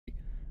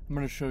I'm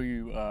going to show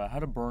you how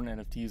to burn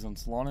NFTs on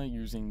Solana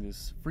using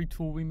this free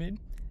tool we made,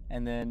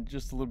 and then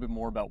just a little bit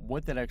more about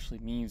what that actually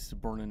means to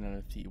burn an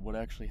NFT, what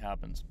actually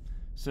happens.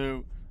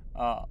 So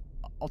I'll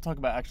talk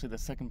about actually the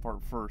second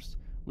part first,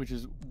 which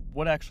is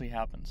what actually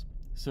happens.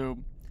 So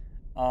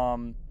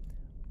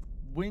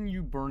when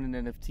you burn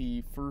an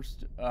NFT,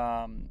 first,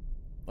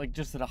 like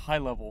just at a high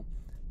level,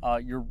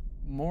 you're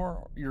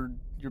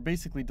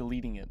basically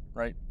deleting it,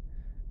 right?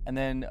 And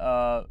then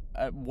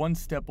at one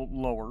step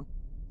lower,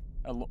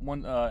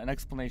 an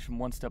explanation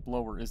one step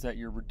lower is that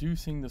you're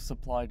reducing the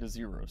supply to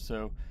zero.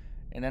 So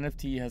an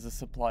NFT has a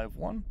supply of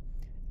 1,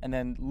 and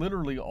then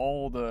literally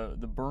all the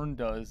burn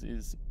does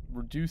is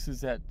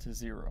reduces that to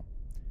 0.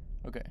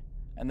 Okay,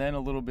 and then a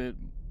little bit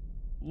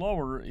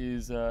lower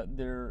is an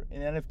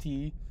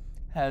NFT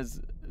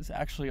has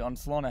actually on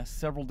Solana has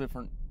several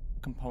different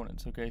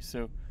components. Okay,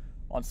 so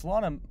on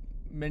Solana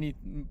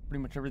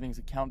pretty much everything's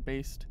account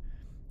based,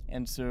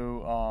 and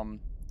so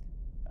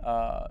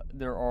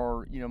there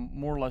are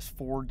more or less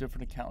 4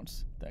 different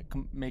accounts that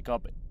make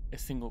up a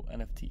single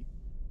NFT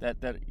that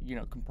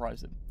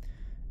comprise it,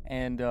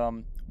 and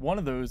one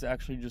of those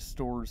actually just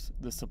stores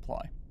the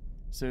supply,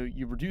 so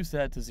you reduce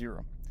that to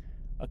 0.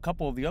 A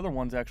couple of the other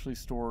ones actually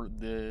store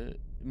the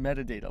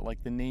metadata,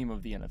 like the name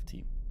of the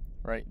NFT,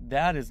 right?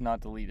 That is not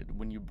deleted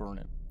when you burn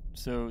it,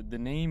 so the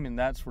name and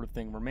that sort of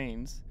thing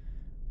remains,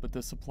 but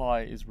the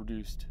supply is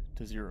reduced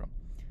to 0.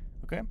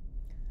 Okay,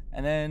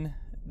 and then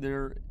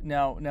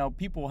now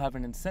people have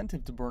an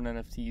incentive to burn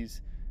NFTs,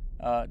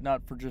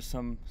 not for just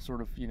some sort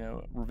of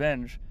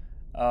revenge,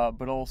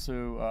 but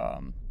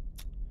also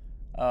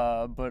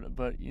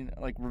but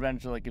like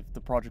revenge, like if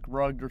the project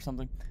rugged or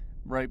something,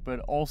 right? But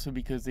also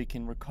because they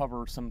can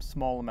recover some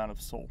small amount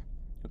of SOL.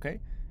 Okay,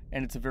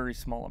 and it's a very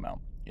small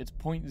amount. It's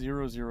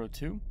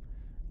 0.002,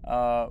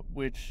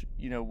 which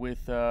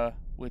with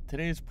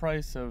today's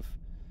price of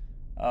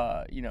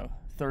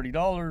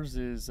 $30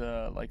 is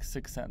like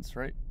 6 cents,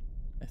 right?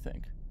 I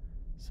think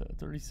so.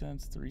 30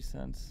 cents, 3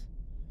 cents.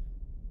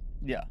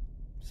 Yeah.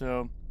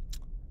 So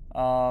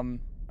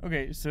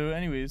okay, so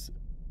anyways,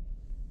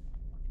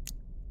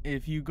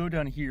 if you go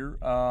down here,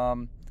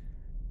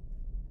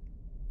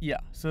 yeah,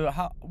 so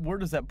where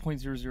does that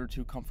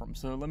 0.002 come from?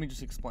 So let me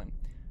just explain.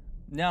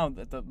 Now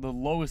that the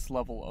lowest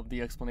level of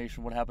the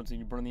explanation, what happens when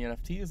you burn the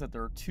NFT, is that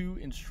there are 2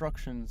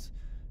 instructions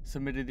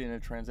submitted in a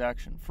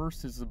transaction.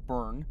 First is the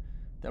burn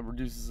that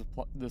reduces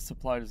the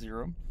supply to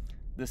 0.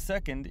 The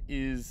second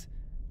is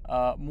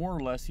more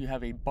or less you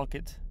have a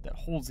bucket that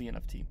holds the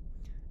NFT,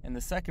 and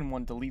the second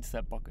one deletes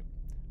that bucket.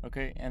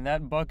 Okay, and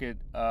that bucket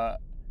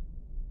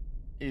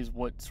is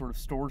what sort of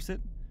stores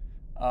it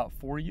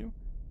for you,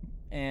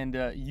 and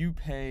you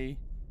pay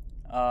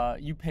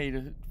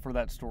for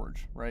that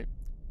storage, right?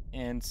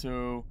 And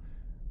so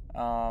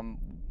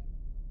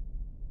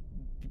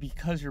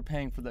because you're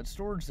paying for that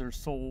storage, there's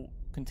SOL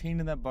contained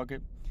in that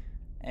bucket,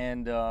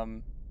 and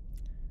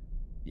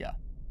yeah,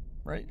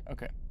 right?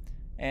 Okay.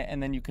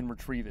 And then you can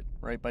retrieve it,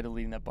 right, by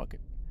deleting that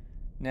bucket.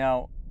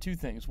 Now, 2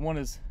 things. One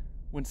is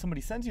when somebody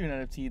sends you an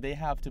NFT, they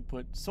have to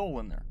put SOL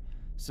in there.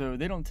 So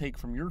they don't take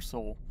from your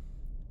SOL,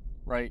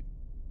 right?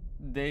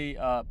 They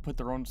put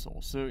their own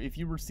SOL. So if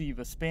you receive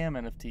a spam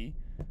NFT,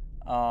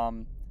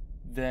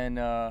 then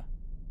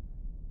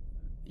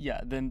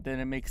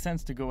it makes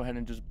sense to go ahead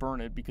and just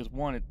burn it, because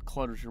 1, it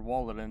clutters your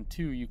wallet, and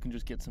 2, you can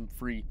just get some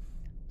free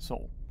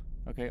SOL,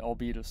 okay,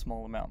 albeit a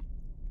small amount.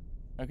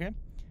 Okay,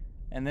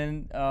 and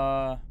then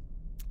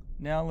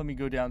now let me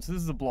go down. So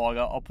this is a blog.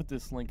 I'll put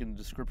this link in the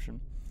description.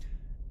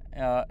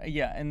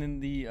 Yeah, and then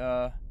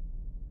the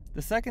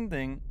second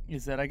thing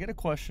is that I get a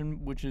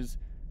question, which is,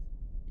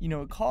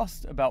 it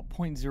costs about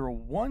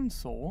 0.01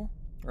 SOL,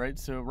 right?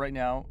 So right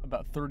now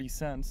about 30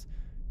 cents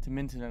to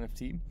mint an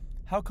NFT.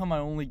 How come I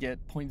only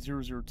get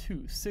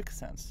 0.002, 6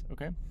 cents?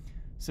 Okay,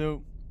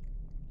 so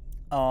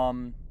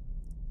I'll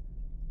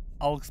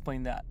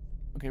explain that.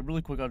 Okay,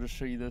 really quick, I'll just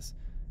show you this.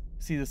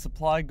 See, the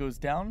supply goes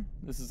down.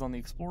 This is on the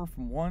Explorer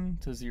from 1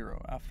 to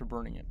 0 after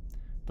burning it,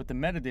 but the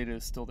metadata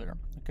is still there.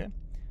 Okay,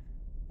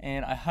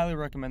 and I highly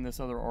recommend this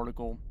other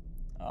article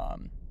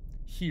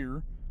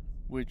here,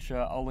 which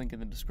I'll link in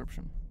the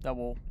description. That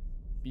will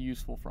be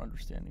useful for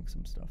understanding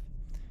some stuff.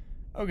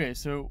 Okay,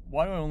 so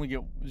why do I only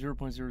get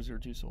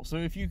 0.002 SOL? So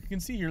if you can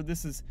see here,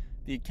 this is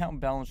the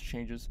account balance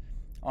changes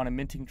on a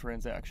minting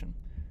transaction,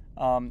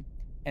 and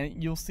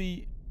you'll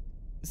see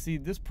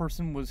this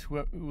person was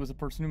a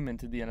person who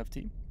minted the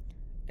NFT,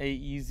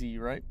 AEZ,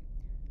 right?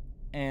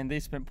 And they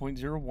spent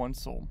 0.01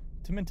 SOL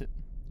to mint it.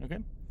 Okay,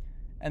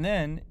 and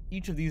then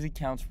each of these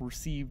accounts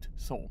received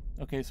SOL.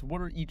 Okay, so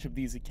what are each of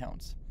these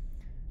accounts?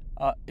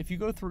 If you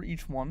go through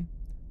each one,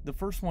 the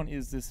first one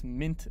is this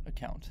mint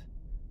account.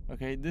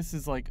 Okay, this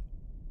is like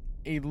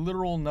a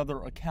literal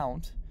another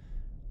account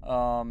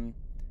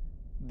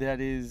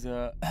that is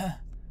that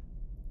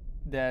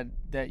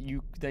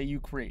you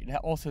create. It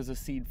also has a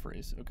seed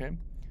phrase. Okay,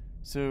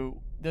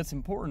 so that's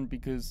important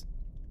because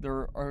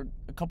there are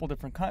a couple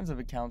different kinds of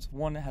accounts.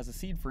 One has a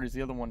seed phrase,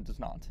 the other one does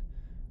not,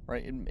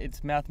 right?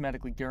 It's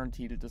mathematically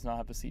guaranteed it does not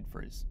have a seed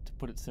phrase, to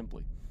put it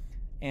simply.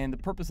 And the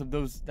purpose of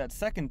that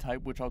second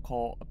type, which I'll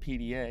call a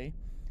PDA,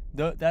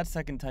 that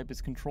second type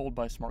is controlled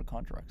by smart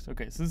contracts.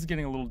 Okay, so this is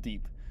getting a little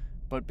deep,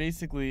 but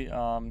basically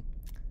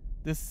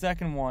this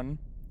second one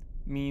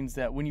means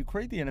that when you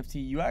create the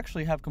NFT, you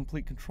actually have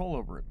complete control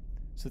over it.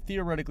 So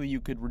theoretically, you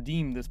could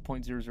redeem this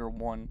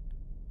 0.001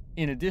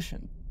 in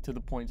addition to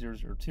the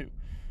 0.002.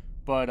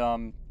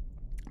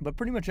 But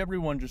pretty much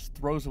everyone just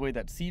throws away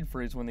that seed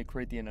phrase when they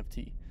create the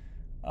NFT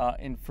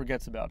and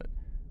forgets about it.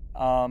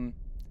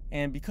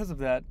 And because of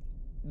that,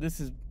 this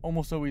is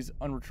almost always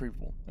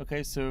unretrievable.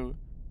 Okay, so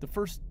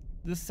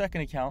this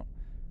second account,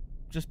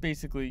 just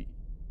basically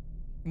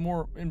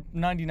more in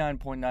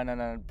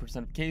 99.999%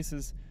 of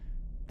cases,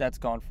 that's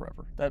gone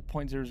forever. That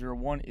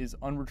 0.001 is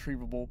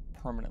unretrievable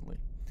permanently.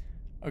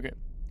 Okay,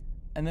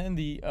 and then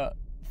the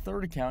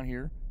third account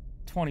here,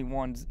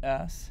 21's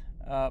S,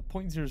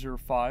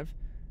 0.005,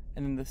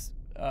 and then this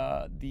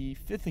the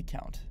fifth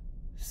account,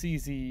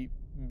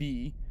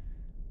 CZB.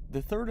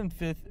 The third and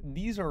fifth,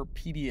 these are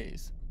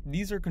PDAs.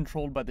 These are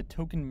controlled by the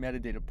token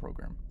metadata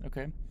program.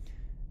 Okay,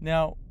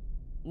 now,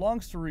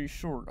 long story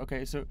short.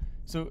 Okay, so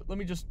let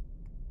me just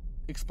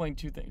explain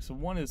two things. So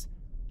one is,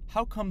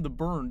 how come the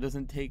burn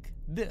doesn't take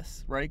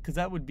this, right? Because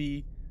that would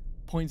be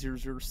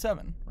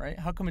 0.007, right?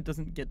 How come it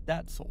doesn't get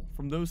that SOL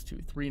from those two,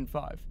 3 and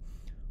 5?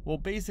 Well,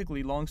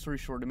 basically, long story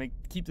short, to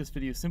keep this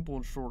video simple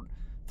and short,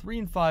 3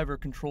 and 5 are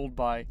controlled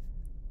by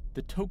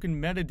the token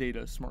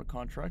metadata smart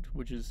contract,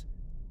 which is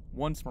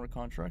one smart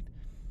contract,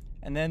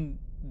 and then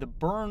the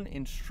burn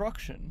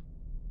instruction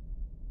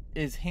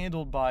is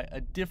handled by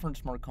a different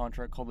smart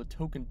contract called the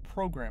token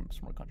program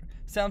smart contract.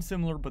 Sounds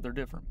similar, but they're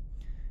different.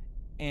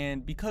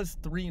 And because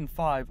 3 and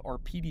 5 are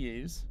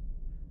PDAs,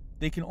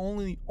 they can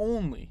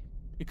only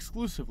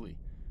exclusively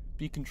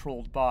be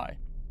controlled by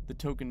the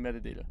token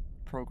metadata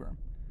program.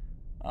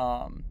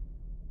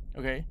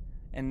 Okay,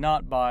 and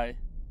not by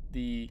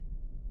the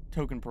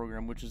token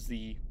program, which is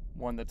the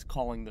one that's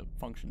calling the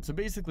function. So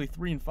basically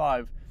 3 and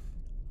 5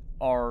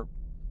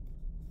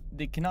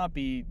 they cannot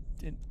be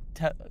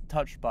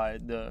touched by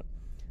the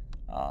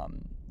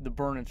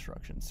burn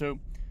instruction. So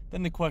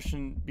then the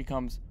question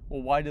becomes,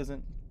 well, why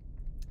doesn't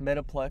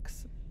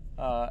Metaplex,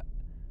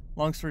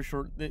 long story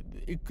short,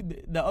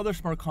 the other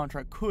smart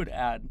contract could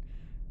add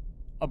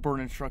a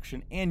burn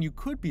instruction, and you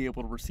could be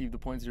able to receive the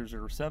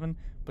 0.007,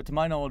 but to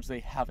my knowledge,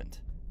 they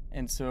haven't.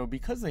 And so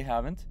because they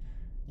haven't,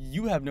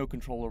 you have no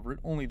control over it,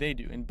 only they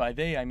do. And by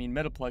they, I mean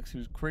Metaplex,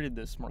 who's created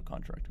this smart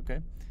contract, okay?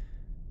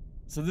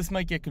 So this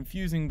might get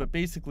confusing, but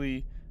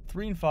basically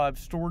 3 and 5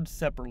 stored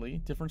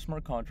separately, different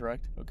smart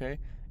contract, okay?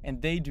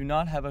 And they do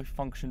not have a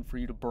function for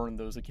you to burn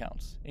those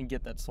accounts and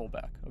get that SOL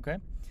back, okay?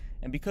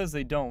 And because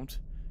they don't,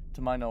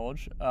 to my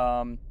knowledge,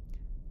 I'm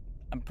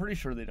pretty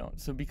sure they don't.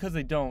 So because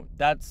they don't,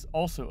 that's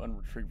also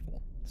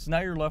unretrievable. So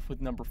now you're left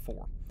with number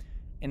 4.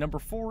 And number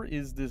 4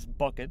 is this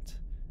bucket,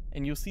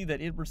 and you'll see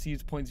that it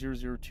receives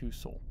 0.002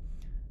 SOL.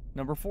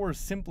 Number 4 is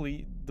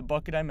simply the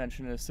bucket I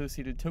mentioned, an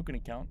associated token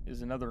account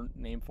is another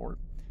name for it.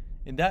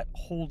 And that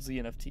holds the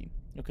NFT,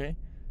 okay?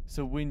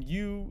 So when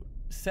you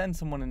send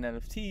someone an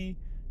NFT,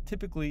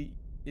 typically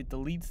it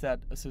deletes that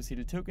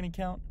associated token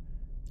account,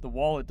 the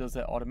wallet does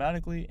that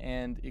automatically,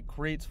 and it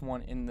creates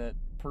one in the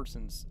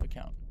person's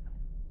account.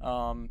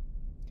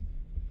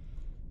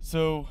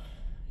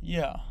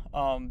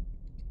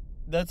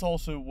 That's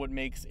also what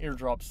makes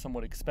airdrops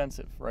somewhat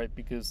expensive, right?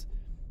 Because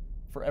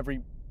for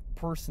every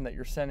person that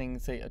you're sending,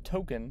 say, a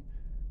token,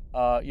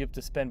 you have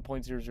to spend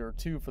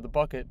 0.002 for the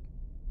bucket.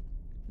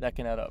 That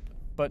can add up.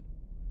 But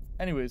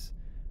anyways,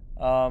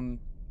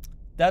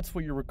 that's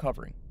what you're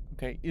recovering,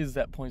 okay, is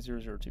that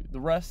 0.002.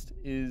 The rest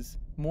is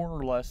more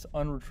or less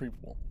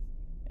unretrievable,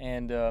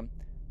 and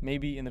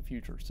maybe in the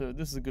future. So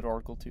this is a good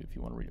article too if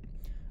you want to read it.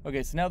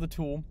 Okay, so now the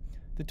tool.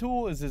 The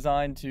tool is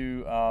designed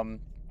to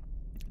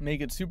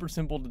make it super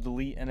simple to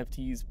delete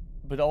NFTs,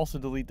 but also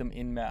delete them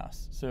in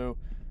mass. So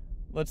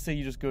let's say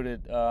you just go to,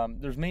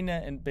 there's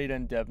mainnet and beta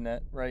and devnet,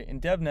 right? In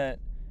devnet,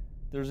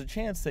 there's a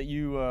chance that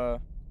you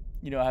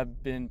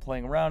have been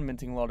playing around,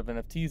 minting a lot of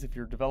NFTs if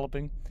you're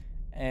developing,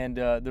 and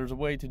there's a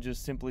way to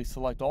just simply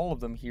select all of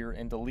them here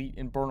and delete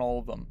and burn all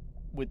of them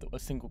with a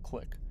single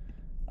click.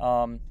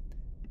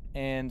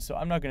 And so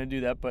I'm not going to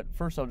do that, but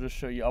first I'll just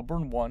show you. I'll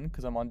burn one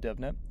because I'm on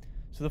devnet.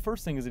 So the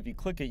first thing is if you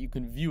click it, you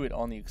can view it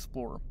on the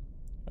Explorer,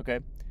 okay?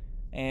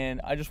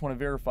 And I just want to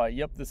verify,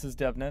 yep, this is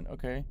devnet,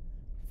 okay?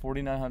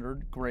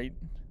 4900, great.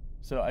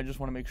 So I just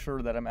want to make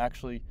sure that I'm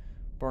actually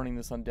burning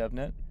this on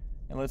devnet.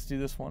 And let's do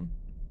this one.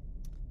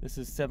 This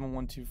is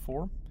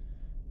 7124,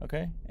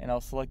 okay? And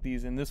I'll select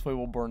these, and this way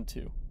we'll burn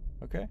 2,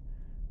 okay?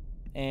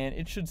 And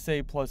it should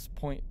say plus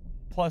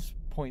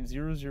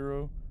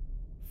 0.004.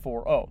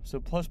 Oh, so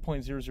plus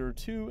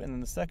 0.002, and then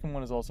the second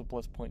one is also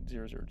plus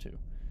 0.002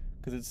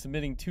 because it's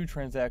submitting 2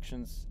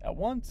 transactions at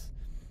once,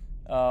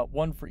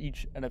 one for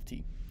each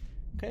NFT.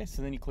 Okay,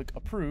 so then you click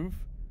approve,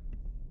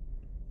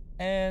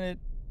 and it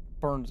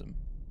burns them.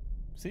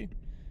 See?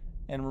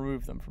 And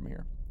remove them from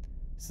here.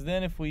 So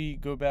then if we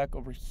go back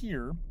over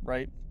here,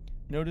 right,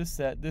 notice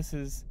that this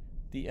is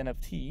the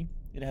NFT.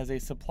 It has a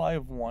supply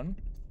of 1,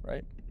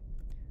 right?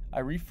 I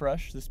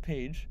refresh this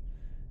page,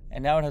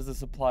 and now it has a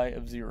supply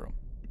of 0.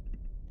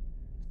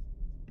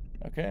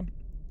 Okay,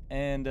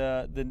 and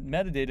the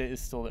metadata is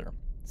still there.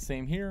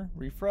 Same here,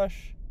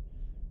 refresh,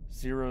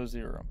 0,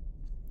 0.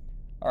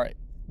 All right,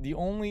 the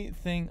only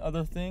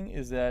other thing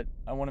is that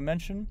I want to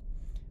mention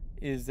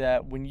is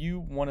that when you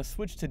want to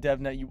switch to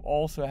DevNet, you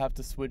also have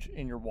to switch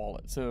in your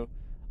wallet. So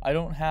I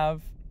don't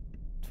have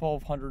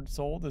 1200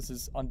 Sol. This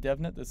is on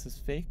DevNet. This is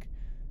fake,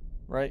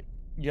 right?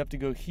 You have to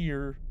go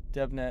here,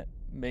 DevNet,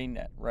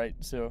 mainnet, right?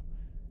 So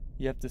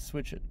you have to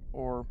switch it,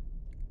 or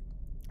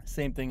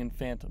same thing in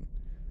Phantom.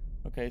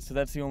 Okay, so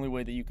that's the only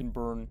way that you can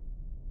burn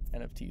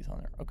NFTs on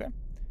there, okay?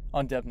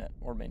 On DevNet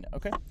or mainnet,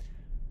 okay?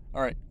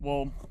 All right,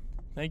 well,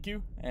 thank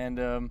you, and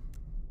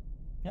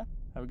yeah,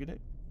 have a good day.